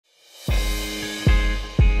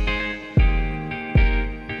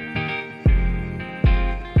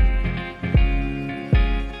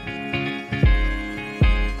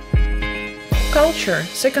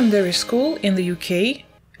Culture.Secondary School in the UK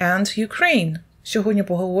and Ukraine. Сьогодні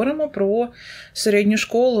поговоримо про середню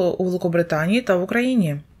школу у Великобританії та в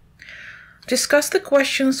Україні. Discuss the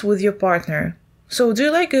questions with your partner. So, do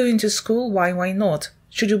you like going to school? Why not?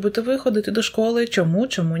 Чи любите ви ходити до школи?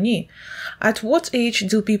 Чому ні? At what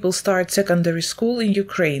age do people start secondary school in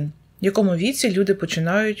Ukraine? В якому віці люди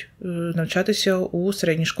починають навчатися у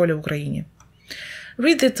середній школі в Україні?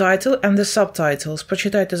 Read the title and the subtitles.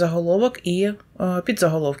 Прочитайте заголовок і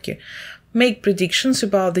підзаголовки. Make predictions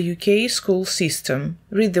about the UK school system.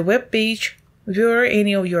 Read the web page. Were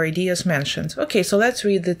any of your ideas mentioned? Okay, so let's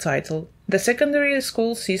read the title. The secondary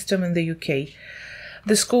school system in the UK.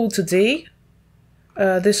 The school today.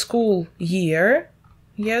 The school year.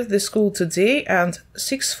 Yes, the school today and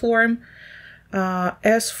sixth form.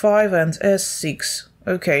 S5 and S6.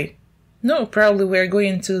 Okay. No, probably we're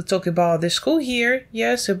going to talk about the school year,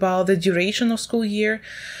 yes, about the duration of school year,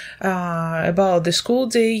 about the school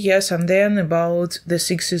day, yes, and then about the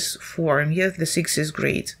sixth form, yes, the sixth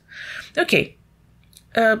grade. Okay,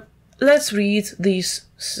 let's read this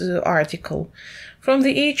article. From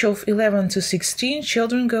the age of 11 to 16,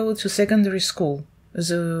 children go to secondary school.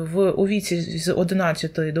 У віці з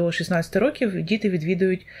 11 до 16 років діти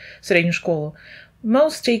відвідують середню школу.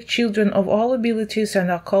 Most take children of all abilities and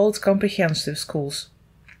are called comprehensive schools.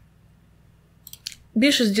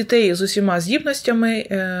 Більшість дітей з усіма здібностями,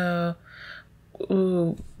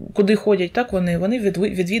 куди ходять, так, вони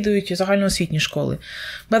відвідують загальноосвітні школи.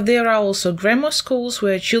 But there are also grammar schools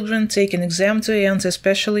where children take an exam to enter,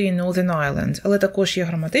 especially in Northern Ireland. Але також є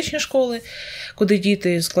граматичні школи, куди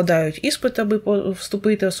діти складають іспит, аби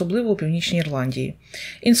вступити, особливо у Північній Ірландії.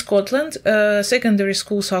 In Scotland, secondary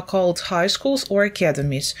schools are called high schools or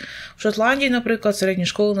academies. В Шотландії, наприклад, середні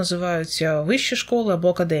школи називаються вищі школи або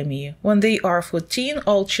академії. When they are 14,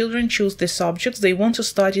 all children choose the subjects they want to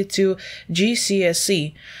study to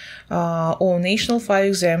GCSE, or National Five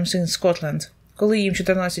Exams in Scotland. Коли їм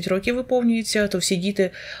 14 років виповнюється, то всі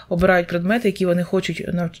діти обирають предмети, які вони хочуть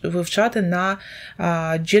вивчати на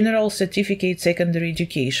General Certificate Secondary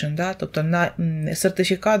Education, да? Тобто на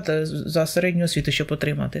сертифікат за середню освіту, щоб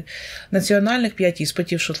отримати. Національних 5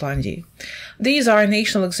 іспитів в Шотландії. These are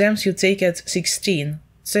national exams you take at 16.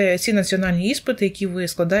 Це ці національні іспити, які ви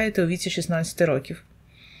складаєте у віці 16 років.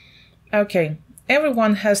 Okay.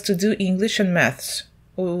 Everyone has to do English and maths.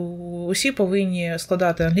 Усі повинні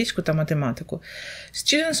складати англійську та математику.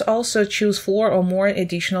 Students also choose 4 or more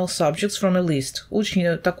additional subjects from a list.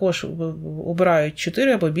 Учні також обирають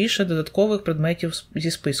 4 або більше додаткових предметів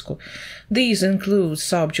зі списку. These include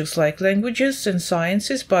subjects like languages and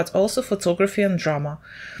sciences, but also photography and drama.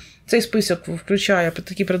 Цей список включає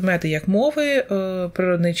такі предмети, як мови,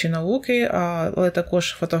 природничі науки, але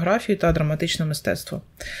також фотографію та драматичне мистецтво.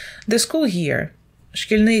 The school year.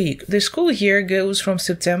 Шкільний рік. The school year goes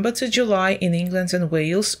from September to July in England and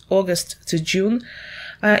Wales, August to June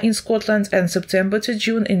in Scotland and September to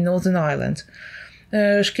June in Northern Ireland.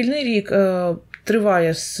 Шкільний рік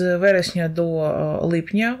триває з вересня до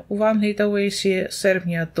липня в Англії та Уельсі, з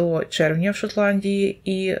серпня до червня в Шотландії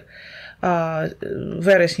і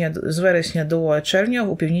з вересня до червня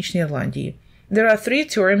у Північній Ірландії. There are 3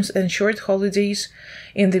 terms and short holidays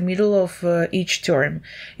in the middle of each term.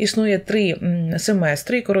 Існує 3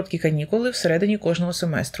 семестри і короткі канікули всередині кожного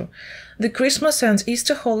семестру. The Christmas and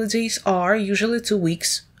Easter holidays are usually 2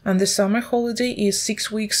 weeks, and the summer holiday is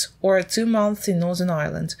 6 weeks or 2 months in Northern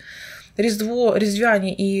Ireland.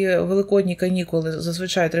 Різдвяні і великодні канікули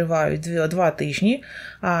зазвичай тривають 2 тижні,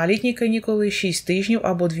 а літні канікули 6 тижнів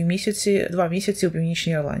або 2 місяці у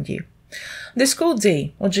Північній Ірландії. The school day.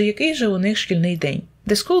 Отже, який же у них шкільний день?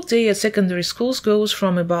 The school day at secondary schools goes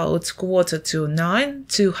from about 8:45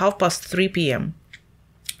 to 3:30 p.m.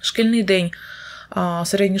 Шкільний день в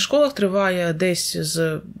середніх школах триває десь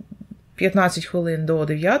з 15 хвилин до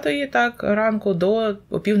 9 ранку до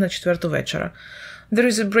опів на 4 вечора. There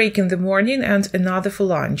is a break in the morning and another for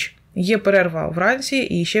lunch. Є перерва вранці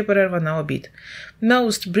і ще перерва на обід.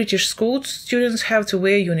 Most British school students have to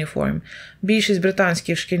wear uniform. Більшість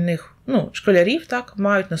британських школярів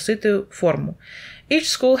мають носити форму.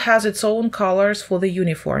 Each school has its own colors for the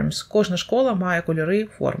uniforms. Кожна школа має кольори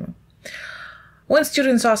форми. When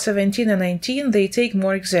students are 17 and 19, they take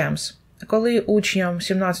more exams. Коли учням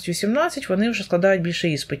 17-18, вони вже складають більше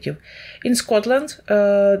іспитів. In Scotland,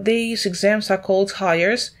 these exams are called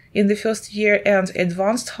hires in the first year and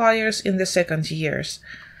advanced hires in the second years.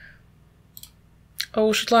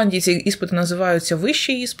 У Шотландії ці іспити називаються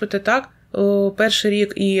вищі іспити, так? Перший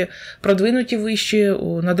рік і продвинуті вищі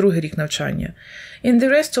на другий рік навчання. In the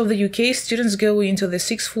rest of the UK, students go into the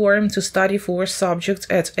sixth form to study 4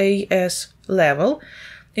 subjects at AS level.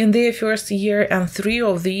 in their first year and 3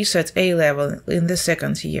 of these at A level in the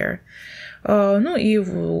second year. Ну і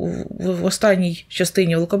в останній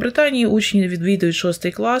частині Великобританії учні відвідують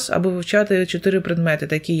 6 клас, аби вивчати 4 предмети,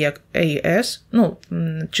 такі як AS,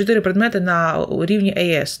 4 предмети на рівні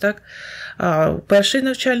AS, так? Перший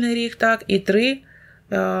навчальний рік, так, і 3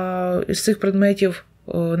 з цих предметів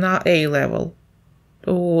на A-level,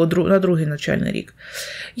 на другий навчальний рік.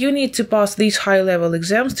 You need to pass these high-level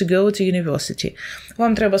exams to go to university.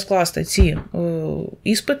 Вам треба скласти ці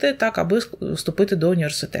іспити, так, аби вступити до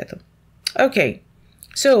університету. Okay,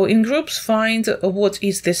 so in groups find what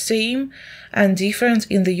is the same and different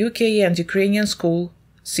in the UK and Ukrainian school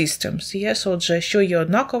systems. Yes, отже, що є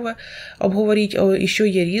однакове, обговоріть, і що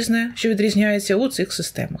є різне, що відрізняється у цих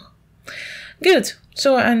системах. Good,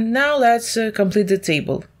 so and now let's complete the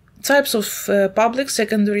table. Types of public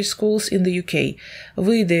secondary schools in the UK.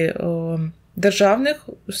 Види державних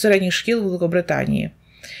середніх шкіл в Великобританії.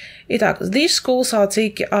 І так, these schools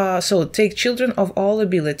take children of all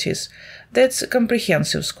abilities. That's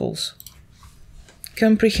comprehensive schools.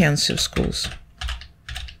 Comprehensive schools.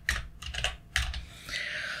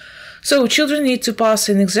 So, children need to pass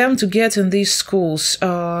an exam to get in these schools.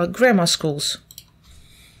 Grammar schools.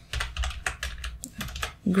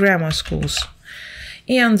 Grammar schools.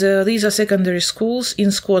 And these are secondary schools in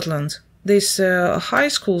Scotland. These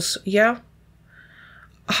high schools, yeah.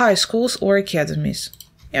 High schools or academies.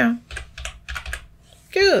 Yeah.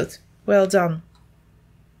 Good. Well done.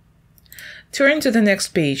 Turn to the next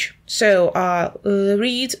page. So,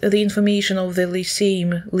 read the information of the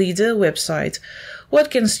Lyceum Leader website.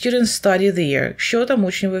 What can students study there? Що там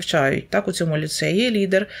учні вивчають? Так, у цьому ліцеї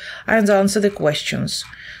лідер. And answer the questions.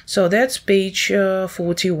 So, that's page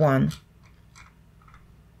 41.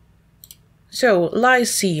 So,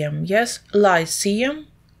 Lyceum, yes? Lyceum,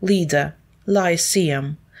 leader.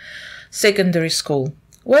 Lyceum. Secondary school.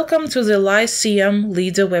 Welcome to the Lyceum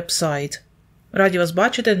Leader website. Раді вас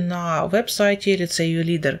бачити на веб-сайті ліцею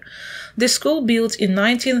Лідер. The school built in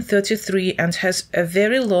 1933 and has a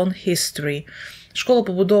very long history. Школа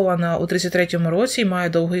побудована у 1933 році і має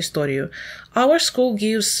довгу історію. Our school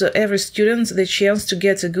gives every student the chance to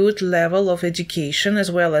get a good level of education as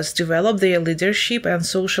well as develop their leadership and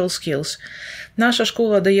social skills. Наша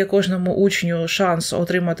школа дає кожному учню шанс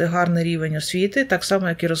отримати гарний рівень освіти, так само,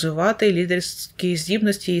 як і розвивати лідерські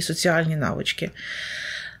здібності і соціальні навички.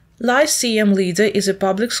 Lyceum Leader is a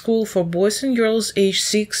public school for boys and girls aged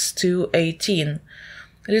 6 to 18.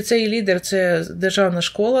 Ліцей Лідер – це державна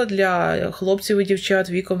школа для хлопців і дівчат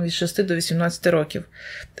віком від 6 до 18 років.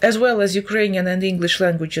 As well as Ukrainian and English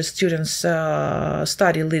languages students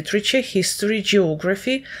study literature, history,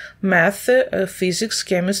 geography, math, physics,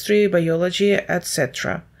 chemistry, biology,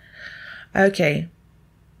 etc. Okay.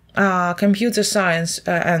 Computer science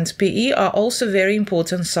and PE are also very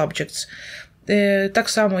important subjects. Так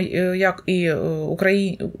само, як і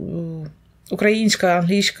українська,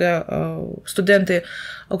 англійська, студенти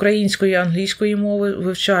української і англійської мови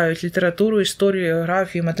вивчають літературу, історію,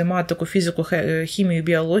 географію, математику, фізику, хімію,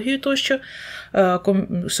 біологію тощо.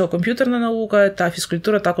 Комп'ютерна наука та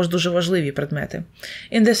фізкультура також дуже важливі предмети.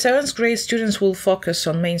 In the 7th grade, students will focus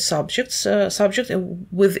on main subject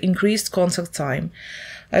with increased contact time.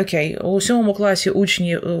 Окей, у 7 класі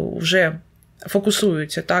учні вже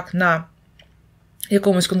фокусуються так на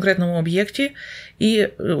якомусь конкретному об'єкті і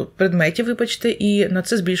предметі, і на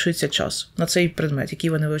це збільшується час, на цей предмет, який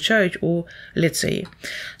вони вивчають у ліцеї.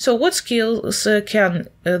 So, what skills can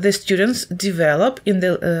the students develop in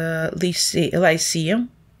the Lyceum?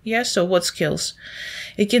 Yes, so what skills?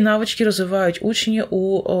 Які навички розвивають учні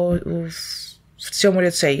в цьому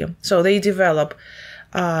ліцеї? So, they develop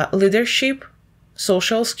leadership,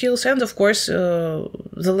 social skills, and, of course,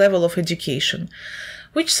 the level of education.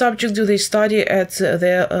 Which subject do they study at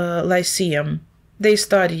the Lyceum? They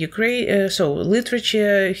study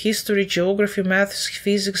literature, history, geography, maths,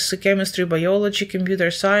 physics, chemistry, biology,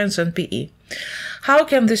 computer science, and PE. How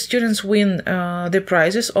can the students win the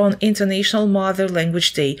prizes on International Mother Language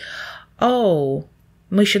Day? Oh,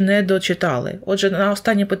 ми ще не дочитали. Отже, на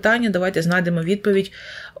останнє питання давайте знайдемо відповідь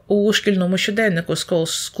у шкільному щоденнику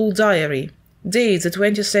School Diary. Day, the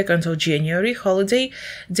 22nd of January, holiday,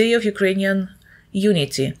 Day of Ukrainian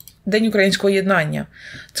Unity. День українського єднання.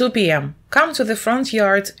 2 p.m. Come to the front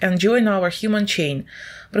yard and join our human chain.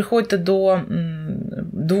 Приходьте до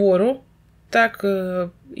двору, так,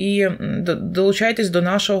 і долучайтесь до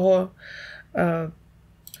нашого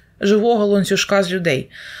живого ланцюжка з людей.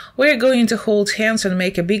 We're going to hold hands and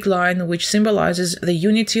make a big line which symbolizes the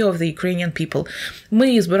unity of the Ukrainian people.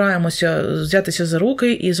 Ми збираємося взятися за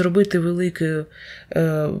руки і зробити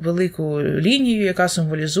велику лінію, яка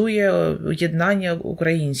символізує єднання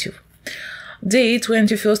українців. Day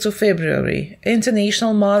 21st of February,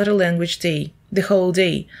 International Mother Language Day, the whole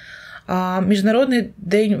day. Міжнародний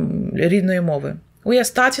день рідної мови. We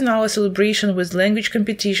are starting our celebration with language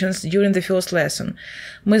competitions during the first lesson.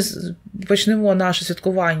 Ми почнемо наше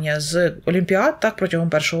святкування з олімпіад, так, протягом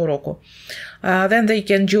першого року. Then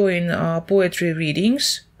they can join poetry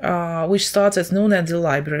readings, which starts at noon at the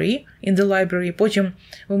library. In the library. Потім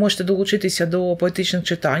ви можете долучитися до поетичних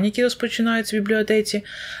читань, які розпочинаються в бібліотеці.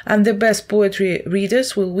 And the best poetry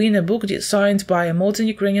readers will win a book signed by a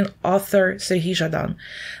modern Ukrainian author Сергій Жадан.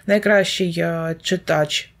 Найкращий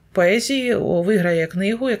читач поезії виграє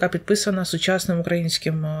книгу, яка підписана сучасним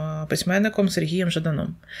українським письменником Сергієм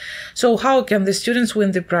Жаданом. So how can the students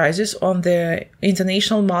win the prizes on the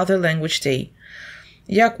International Mother Language Day?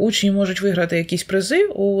 Як учні можуть виграти якісь призи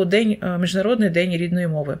у Міжнародний день рідної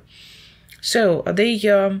мови? So they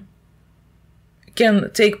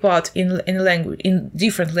can take part in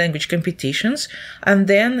different language competitions and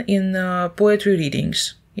then in poetry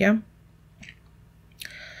readings. Yeah?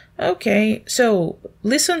 Okay, so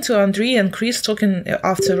listen to Andrei and Chris talking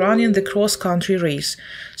after running the cross-country race.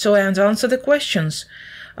 So and answer the questions.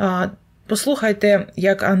 Послухайте,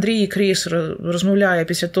 як Андрій і Кріс розмовляє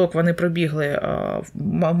після того, як вони пробігли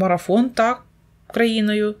марафон, так,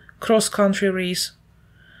 країною, cross-country race.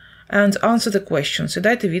 And answer the questions. І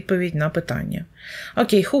дайте відповідь на питання.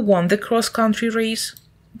 Okay, who won the cross-country race?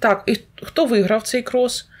 Так, і хто виграв цей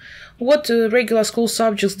крос? What regular school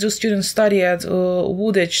subjects do students study at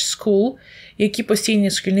Woodedge School? Які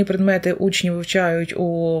постійні шкільні предмети учні вивчають у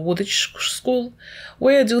Woodedge School?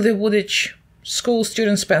 Where do the Woodedge School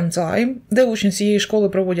students spend time? Де учні цієї школи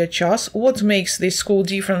проводять час? What makes this school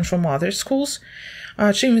different from other schools?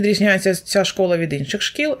 Чим відрізняється ця школа від інших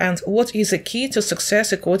шкіл? And what is the key to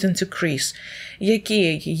success according to Chris?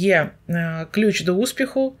 Який є ключ до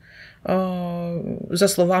успіху за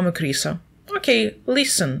словами Кріса? Okay,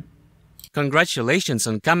 listen. Congratulations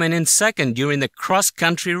on coming in second during the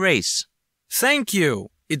cross-country race. Thank you.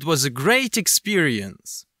 It was a great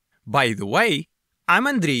experience. By the way, I'm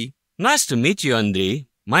Andrei. Nice to meet you, Andrei.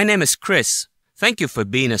 My name is Chris. Thank you for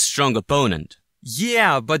being a strong opponent.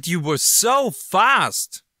 Yeah, but you were so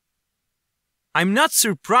fast. I'm not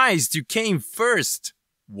surprised you came first.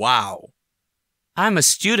 Wow. I'm a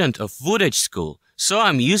student of Woodedge School, so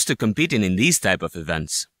I'm used to competing in these type of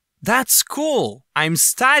events. That's cool. I'm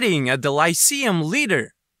studying at the Lyceum Leader,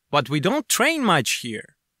 but we don't train much here.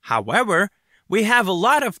 However, we have a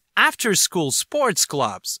lot of after-school sports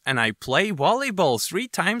clubs, and I play volleyball 3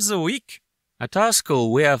 times a week. At our school,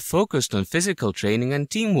 we are focused on physical training and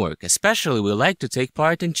teamwork. Especially, we like to take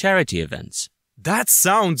part in charity events. That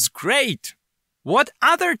sounds great. What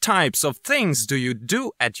other types of things do you do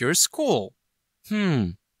at your school?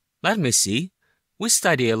 Let me see. We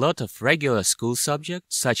study a lot of regular school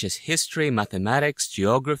subjects such as history, mathematics,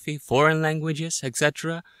 geography, foreign languages, etc.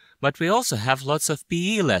 But we also have lots of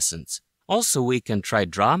PE lessons. Also, we can try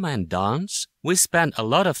drama and dance. We spend a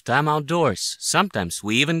lot of time outdoors. Sometimes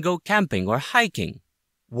we even go camping or hiking.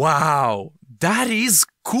 Wow, that is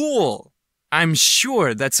cool! I'm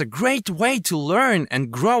sure that's a great way to learn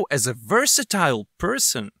and grow as a versatile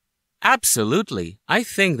person. Absolutely. I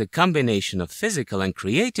think the combination of physical and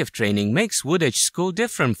creative training makes Woodedge School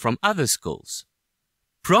different from other schools.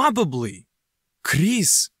 Probably.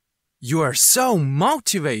 Chris, you are so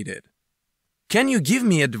motivated. Can you give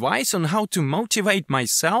me advice on how to motivate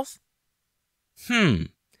myself?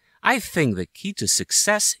 I think the key to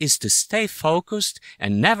success is to stay focused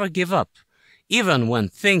and never give up. Even when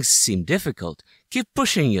things seem difficult, keep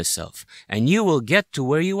pushing yourself and you will get to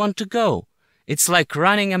where you want to go. It's like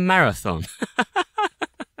running a marathon.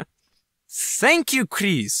 Thank you,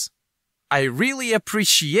 Chris. I really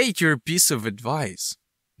appreciate your piece of advice.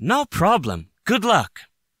 No problem. Good luck.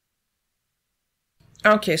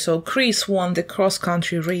 Okay, so Chris won the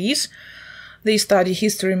cross-country race. They study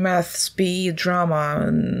history, maths, PE, drama,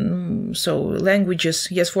 so languages,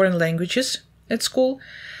 yes, foreign languages at school.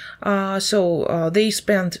 The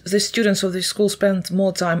students of the school spend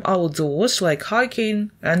more time outdoors, like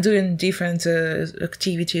hiking and doing different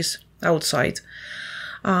activities outside.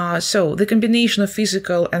 So the combination of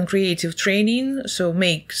physical and creative training,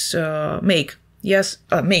 makes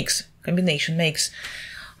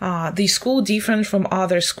the school different from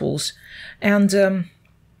other schools. And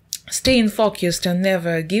staying focused and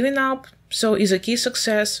never giving up, is a key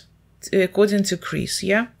success according to Chris,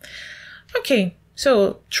 yeah? Okay,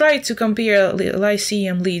 So, try to compare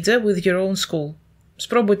Lyceum Leader with your own school.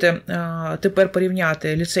 Спробуйте тепер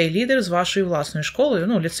порівняти ліцей-лідер з вашою власною школою.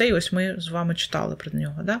 Ну, ліцей, ось ми з вами читали про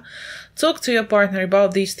нього, да? Talk to your partner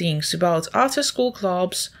about these things, about after-school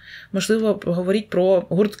clubs. Можливо, говоріть про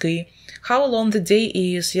гуртки. How long the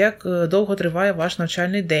day is, як довго триває ваш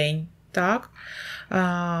навчальний день, так?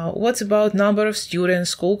 What's about number of students,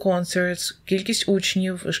 school concerts, кількість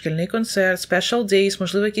учнів, шкільний концерт, special days,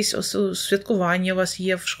 можливо, якісь святкування у вас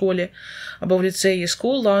є в школі або в ліцеї,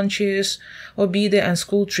 school lunches, обіди and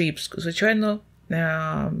school trips, звичайно,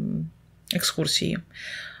 екскурсії.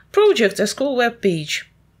 Project, a school web page.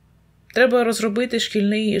 Треба розробити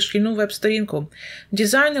шкільну веб-сторінку.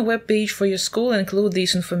 Design a web page for your school and include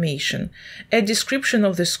this information. A description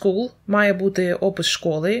of the school. Має бути опис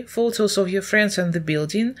школи. Photos of your friends and the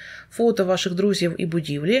building. Фото ваших друзів і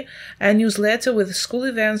будівлі. A newsletter with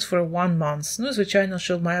school events for 1 month. Ну, звичайно,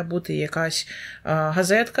 що має бути якась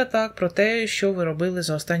газетка, так, про те, що ви робили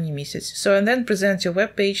за останній місяць. So, and then present your web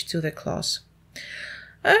page to the class.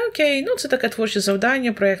 Окей, ну це таке творче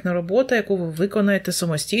завдання, проєктна робота, яку ви виконаєте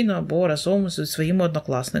самостійно або разом зі своїми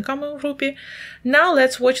однокласниками у групі. Now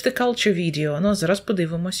let's watch the culture video. Ну, зараз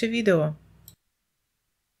подивимося відео.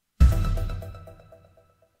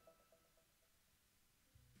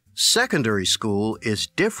 Secondary school is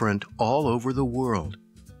different all over the world.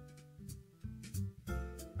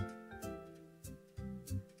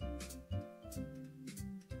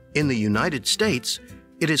 In the United States,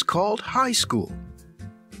 it is called high school.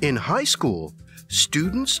 In high school,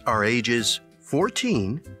 students are ages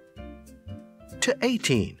 14 to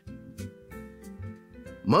 18.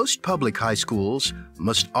 Most public high schools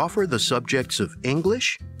must offer the subjects of English,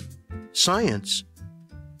 science,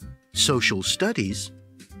 social studies,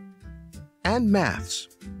 and maths.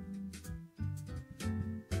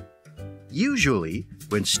 Usually,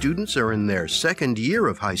 when students are in their second year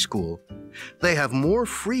of high school, they have more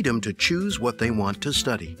freedom to choose what they want to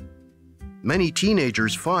study. Many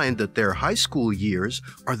teenagers find that their high school years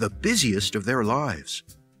are the busiest of their lives.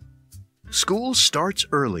 School starts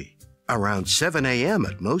early, around 7 a.m.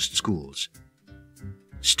 at most schools.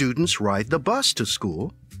 Students ride the bus to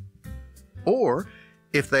school, or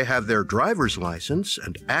if they have their driver's license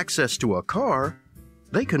and access to a car,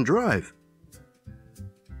 they can drive.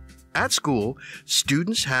 At school,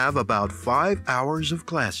 students have about 5 hours of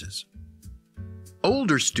classes.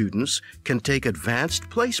 Older students can take advanced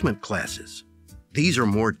placement classes. These are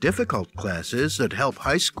more difficult classes that help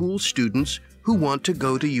high school students who want to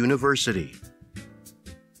go to university.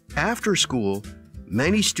 After school,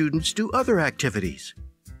 many students do other activities,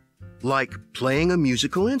 like playing a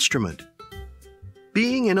musical instrument,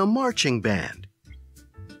 being in a marching band,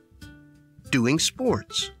 doing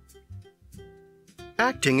sports,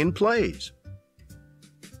 acting in plays,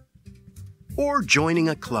 or joining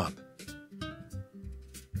a club.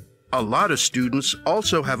 A lot of students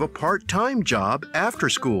also have a part-time job after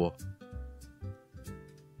school.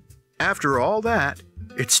 After all that,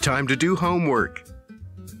 it's time to do homework.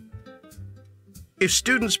 If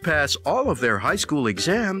students pass all of their high school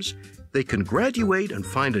exams, they can graduate and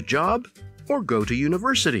find a job or go to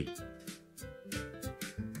university.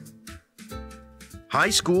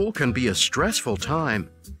 High school can be a stressful time,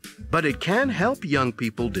 but it can help young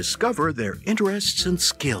people discover their interests and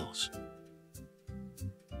skills.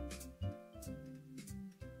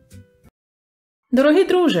 Дорогий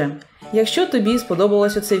друже, якщо тобі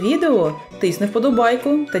сподобалося це відео, тисни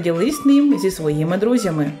вподобайку та ділись ним зі своїми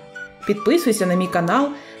друзями. Підписуйся на мій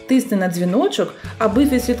канал, тисни на дзвіночок, аби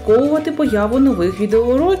відслідковувати появу нових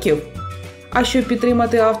відеоуроків. А щоб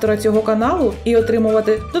підтримати автора цього каналу і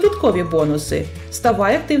отримувати додаткові бонуси,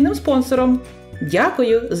 ставай активним спонсором.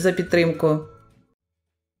 Дякую за підтримку!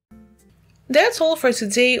 That's all for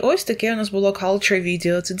today. Ось таке у нас було Culture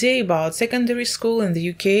video today about secondary school in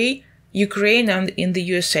the UK, Ukraine and in the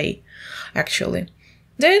USA, actually.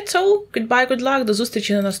 That's all. Goodbye, good luck. До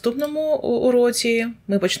зустрічі на наступному уроці.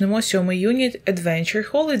 Ми почнемо 7-й юніт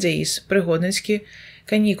Adventure Holidays, пригодницькі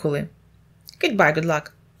канікули. Goodbye, good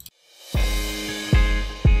luck.